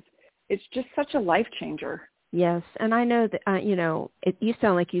it's just such a life changer. Yes, and I know that, you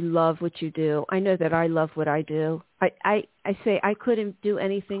sound like you love what you do. I know that I love what I do. I say I couldn't do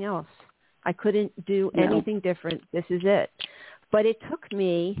anything else. I couldn't do anything different. This is it. But it took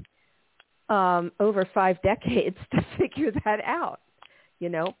me over 5 decades to figure that out,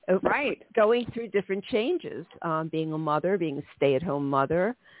 Right. Going through different changes, being a mother, being a stay-at-home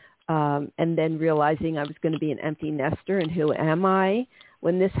mother, and then realizing I was going to be an empty nester, and who am I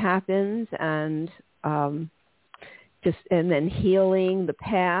when this happens, and and then healing the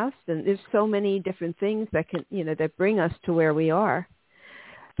past, and there's so many different things that can, that bring us to where we are.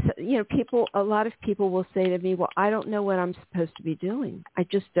 So, a lot of people will say to me, well, I don't know what I'm supposed to be doing. I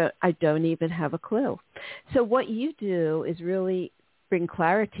don't even have a clue. So what you do is really bring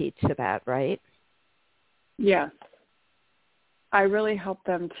clarity to that, right? Yes. I really help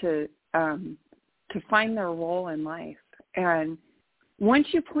them to find their role in life. And once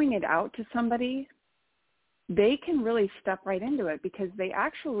you point it out to somebody, they can really step right into it because they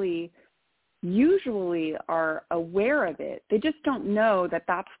actually usually are aware of it. They just don't know that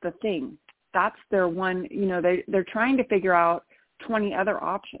that's the thing. That's their one, they're trying to figure out 20 other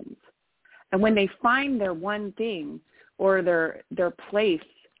options. And when they find their one thing or their place,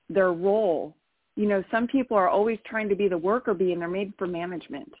 their role, some people are always trying to be the worker bee and they're made for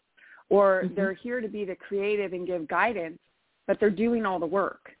management. Or they're here to be the creative and give guidance, but they're doing all the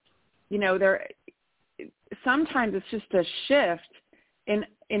work. Sometimes it's just a shift in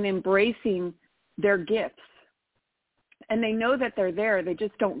embracing their gifts. And they know that they're there. They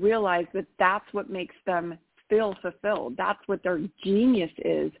just don't realize that that's what makes them feel fulfilled. That's what their genius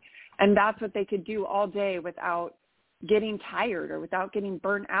is. And that's what they could do all day without getting tired or without getting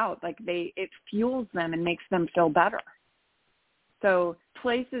burnt out. It fuels them and makes them feel better. So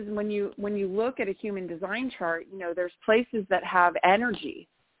places, when you look at a human design chart, there's places that have energy.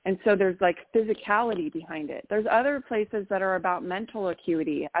 And so there's physicality behind it. There's other places that are about mental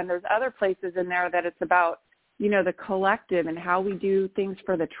acuity. And there's other places in there that it's about, the collective and how we do things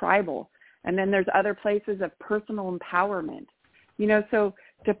for the tribal. And then there's other places of personal empowerment. So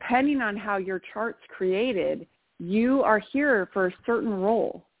depending on how your chart's created, you are here for a certain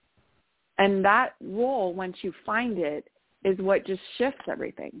role. And that role, once you find it, is what just shifts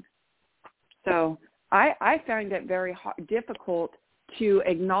everything. So I find it very difficult to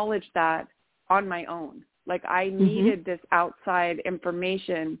acknowledge that on my own. I needed this outside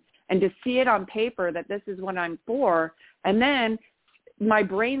information and to see it on paper that this is what I'm for. And then my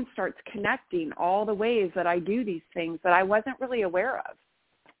brain starts connecting all the ways that I do these things that I wasn't really aware of.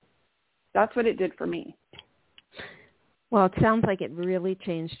 That's what it did for me. Well, it sounds like it really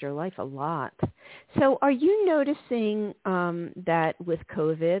changed your life a lot. So are you noticing that with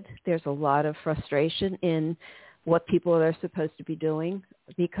COVID, there's a lot of frustration in what people are supposed to be doing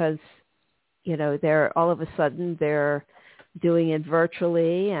because, they're all of a sudden they're doing it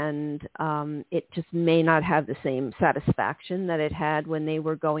virtually and it just may not have the same satisfaction that it had when they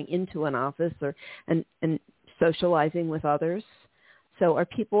were going into an office and socializing with others. So are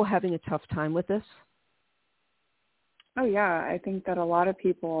people having a tough time with this? Oh, yeah. I think that a lot of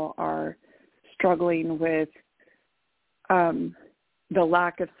people are struggling with the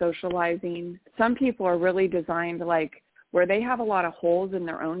lack of socializing. Some people are really designed where they have a lot of holes in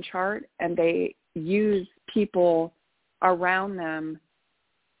their own chart and they use people around them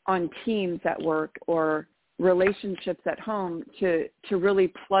on teams at work or relationships at home to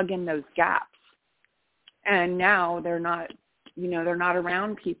really plug in those gaps. And now they're not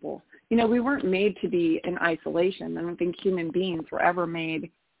around people. We weren't made to be in isolation. I don't think human beings were ever made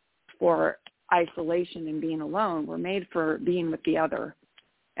for isolation and being alone. We're made for being with the other.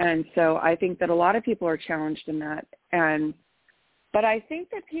 And so I think that a lot of people are challenged in that. But I think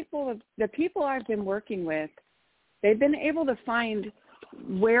that the people I've been working with, they've been able to find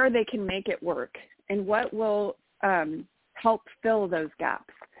where they can make it work and what will help fill those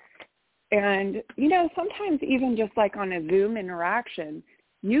gaps. And, sometimes even just like on a Zoom interaction,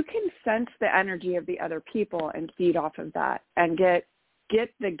 you can sense the energy of the other people and feed off of that and get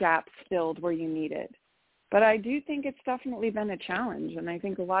the gaps filled where you need it. But I do think it's definitely been a challenge, and I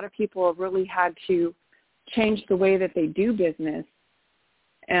think a lot of people have really had to change the way that they do business,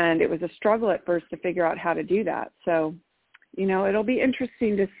 and it was a struggle at first to figure out how to do that. So, it'll be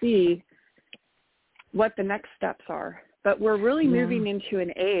interesting to see what the next steps are. But we're really moving into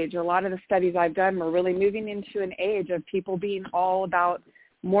an age, a lot of the studies I've done, we're really moving into an age of people being all about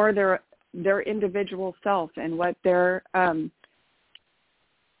more their individual self and what they're,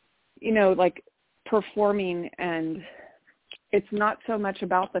 like performing, and it's not so much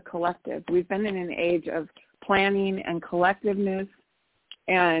about the collective. We've been in an age of planning and collectiveness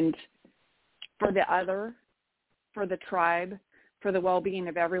and for the other, for the tribe, for the well-being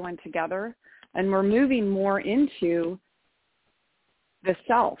of everyone together. And we're moving more into the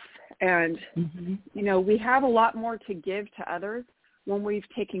self. And, we have a lot more to give to others when we've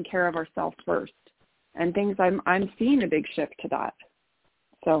taken care of ourselves first. And I'm seeing a big shift to that.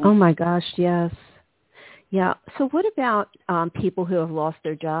 So. Oh my gosh, yes. Yeah. So what about people who have lost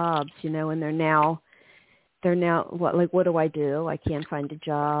their jobs, and they're now what do I do? I can't find a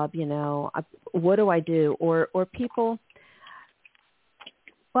job, what do I do? Or people,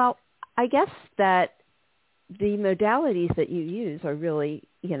 well, I guess that the modalities that you use are really,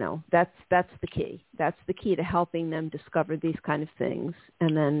 that's the key. That's the key to helping them discover these kind of things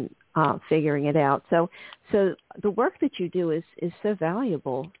and then figuring it out. So the work that you do is so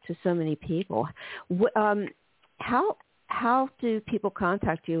valuable to so many people. How do people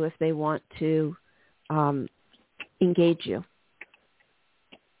contact you if they want to engage you?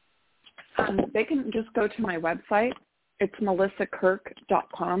 They can just go to my website. It's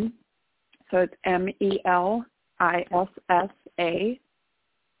melissakirk.com. So it's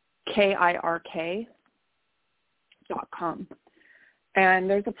MELISSAKIRK.com. And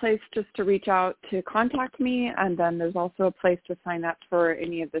there's a place just to reach out to contact me, and then there's also a place to sign up for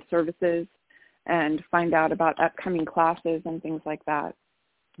any of the services and find out about upcoming classes and things like that.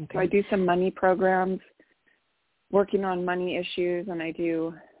 Okay. So I do some money programs, working on money issues, and I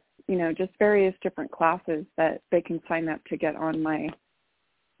do, just various different classes that they can sign up to get on my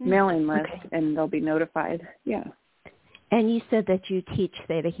mailing list, and they'll be notified. Yeah. And you said that you teach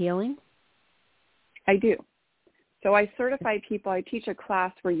Theta Healing? I do. So I certify people. I teach a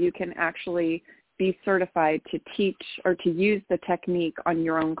class where you can actually be certified to teach or to use the technique on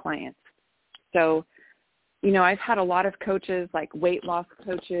your own clients. So, I've had a lot of coaches, like weight loss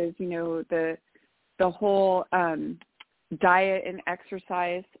coaches, the whole diet and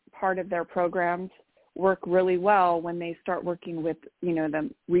exercise part of their programs work really well when they start working with,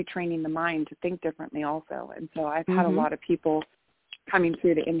 them retraining the mind to think differently also. And so I've had a lot of people coming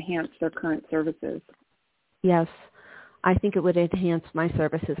through to enhance their current services. Yes. I think it would enhance my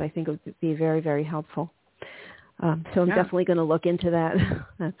services. I think it would be very, very helpful. So I'm definitely going to look into that.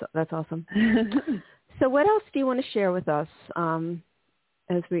 That's awesome. So what else do you want to share with us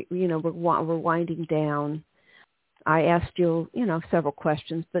as we're winding down? I asked you, several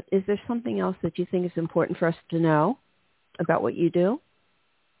questions, but is there something else that you think is important for us to know about what you do?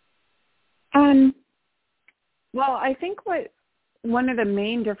 Well, I think one of the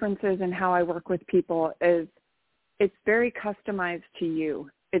main differences in how I work with people is it's very customized to you.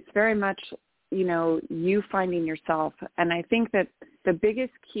 It's very much, you finding yourself. And I think that the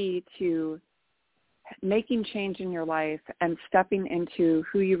biggest key to making change in your life and stepping into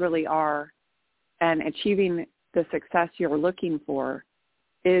who you really are and achieving the success you're looking for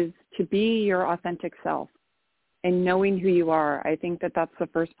is to be your authentic self and knowing who you are. I think that that's the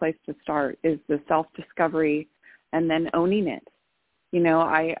first place to start, is the self-discovery and then owning it.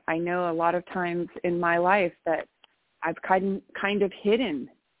 I know a lot of times in my life that I've kind of hidden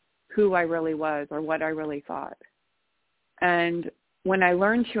who I really was or what I really thought. And when I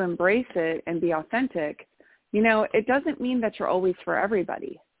learned to embrace it and be authentic, it doesn't mean that you're always for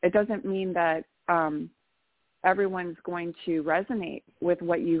everybody. It doesn't mean that everyone's going to resonate with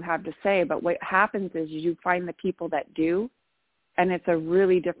what you have to say. But what happens is you find the people that do, and it's a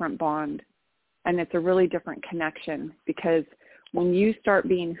really different bond, and it's a really different connection, because when you start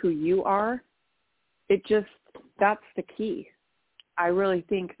being who you are, that's the key. I really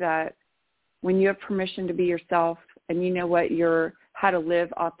think that when you have permission to be yourself and you know how to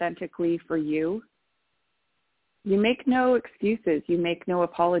live authentically for you, you make no excuses. You make no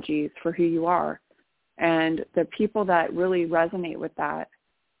apologies for who you are. And the people that really resonate with that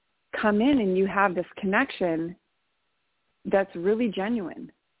come in, and you have this connection that's really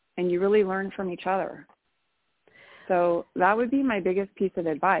genuine, and you really learn from each other. So that would be my biggest piece of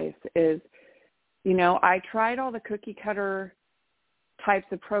advice is, you know, I tried all the cookie cutter types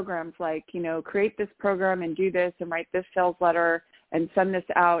of programs like, you know, create this program and do this and write this sales letter and send this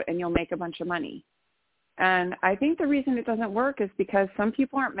out and you'll make a bunch of money. And I think the reason it doesn't work is because some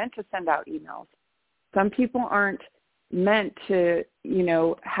people aren't meant to send out emails. Some people aren't meant to, you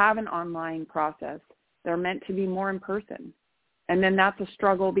know, have an online process. They're meant to be more in person. And then that's a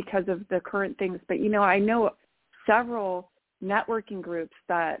struggle because of the current things. But, you know, I know several networking groups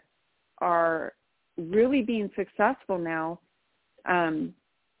that are really being successful now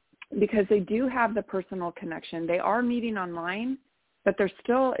because they do have the personal connection. They are meeting online, but there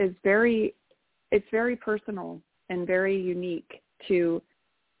still is it's very personal and very unique to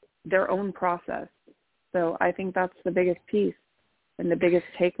their own process. So I think that's the biggest piece and the biggest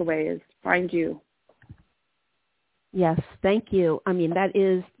takeaway is find you. Yes, thank you. I mean, that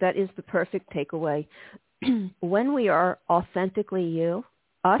is the perfect takeaway. When we are authentically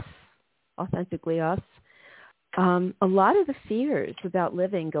authentically us, a lot of the fears about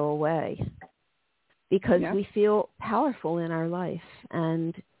living go away because we feel powerful in our life.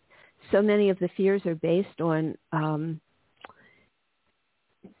 And so many of the fears are based on,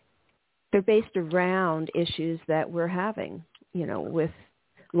 they're based around issues that we're having, you know, with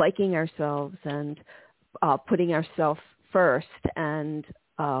liking ourselves and putting ourselves first and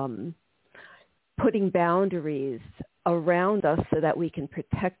putting boundaries around us so that we can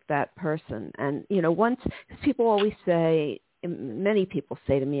protect that person. And, you know, once people always say, many people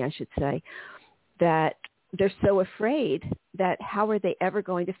say to me, I should say, that they're so afraid that how are they ever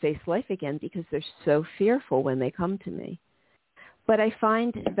going to face life again because they're so fearful when they come to me. But I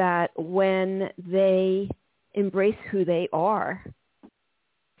find that when they embrace who they are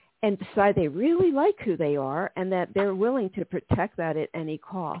and decide they really like who they are and that they're willing to protect that at any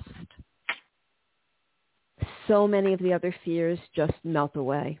cost, so many of the other fears just melt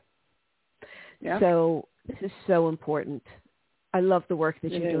away. Yeah. So this is so important. I love the work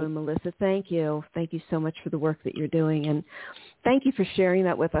that you're doing, Melissa. Thank you. Thank you so much for the work that you're doing. And thank you for sharing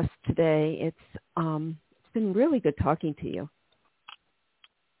that with us today. It's been really good talking to you.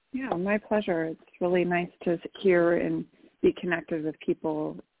 Yeah, my pleasure. It's really nice to hear and be connected with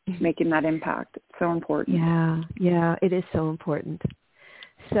people making that impact. It's so important. Yeah, it is so important.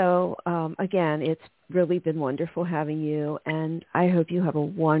 So, again, it's really been wonderful having you, and I hope you have a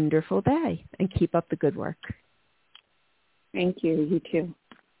wonderful day and keep up the good work. Thank you. You too.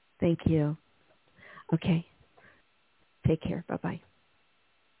 Thank you. Okay. Take care. Bye-bye.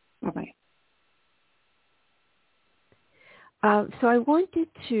 Bye-bye. So I wanted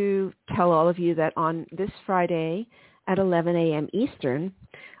to tell all of you that on this Friday at 11 a.m. Eastern,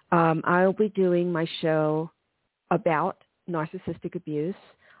 I'll be doing my show about narcissistic abuse.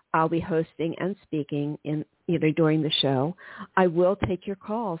 I'll be hosting and speaking during the show. I will take your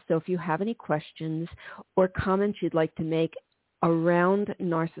calls. So if you have any questions or comments you'd like to make around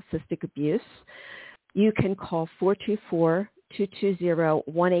narcissistic abuse, you can call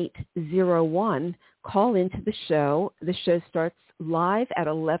 424-220-1801. Call into the show. The show starts live at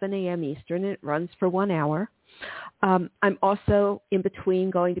 11 a.m. Eastern, and it runs for 1 hour. I'm also in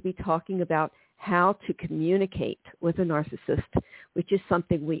between going to be talking about how to communicate with a narcissist, which is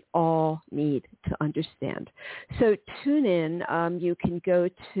something we all need to understand. So tune in. You can go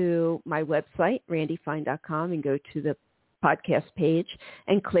to my website, randyfine.com, and go to the podcast page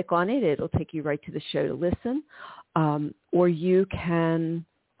and click on it. It'll take you right to the show to listen. Or you can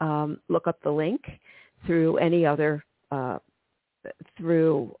look up the link through any other,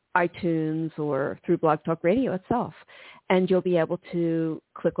 through iTunes or through Blog Talk Radio itself. And you'll be able to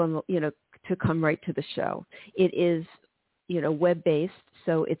click on, to come right to the show. It is, web-based,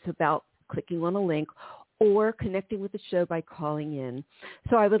 so it's about clicking on a link or connecting with the show by calling in.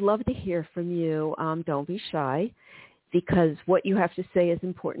 So I would love to hear from you. Don't be shy, because what you have to say is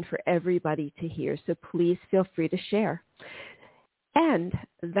important for everybody to hear. So please feel free to share. And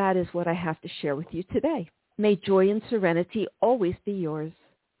that is what I have to share with you today. May joy and serenity always be yours.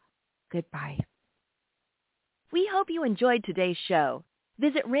 Goodbye. We hope you enjoyed today's show.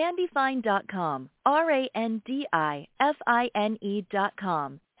 Visit randyfine.com,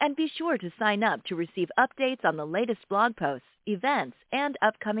 RANDIFINE.com, and be sure to sign up to receive updates on the latest blog posts, events, and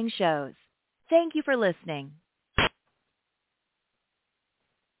upcoming shows. Thank you for listening.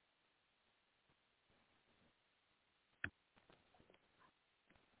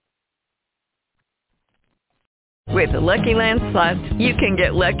 With the Lucky Land Slots, you can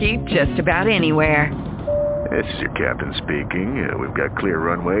get lucky just about anywhere. This is your captain speaking. We've got clear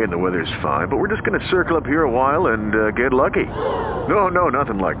runway and the weather's fine, but we're just going to circle up here a while and get lucky. No,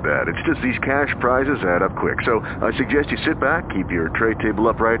 nothing like that. It's just these cash prizes add up quick. So I suggest you sit back, keep your tray table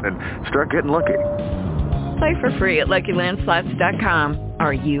upright, and start getting lucky. Play for free at LuckyLandSlots.com.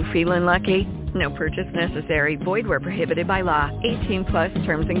 Are you feeling lucky? No purchase necessary. Void where prohibited by law. 18+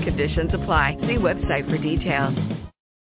 terms and conditions apply. See website for details.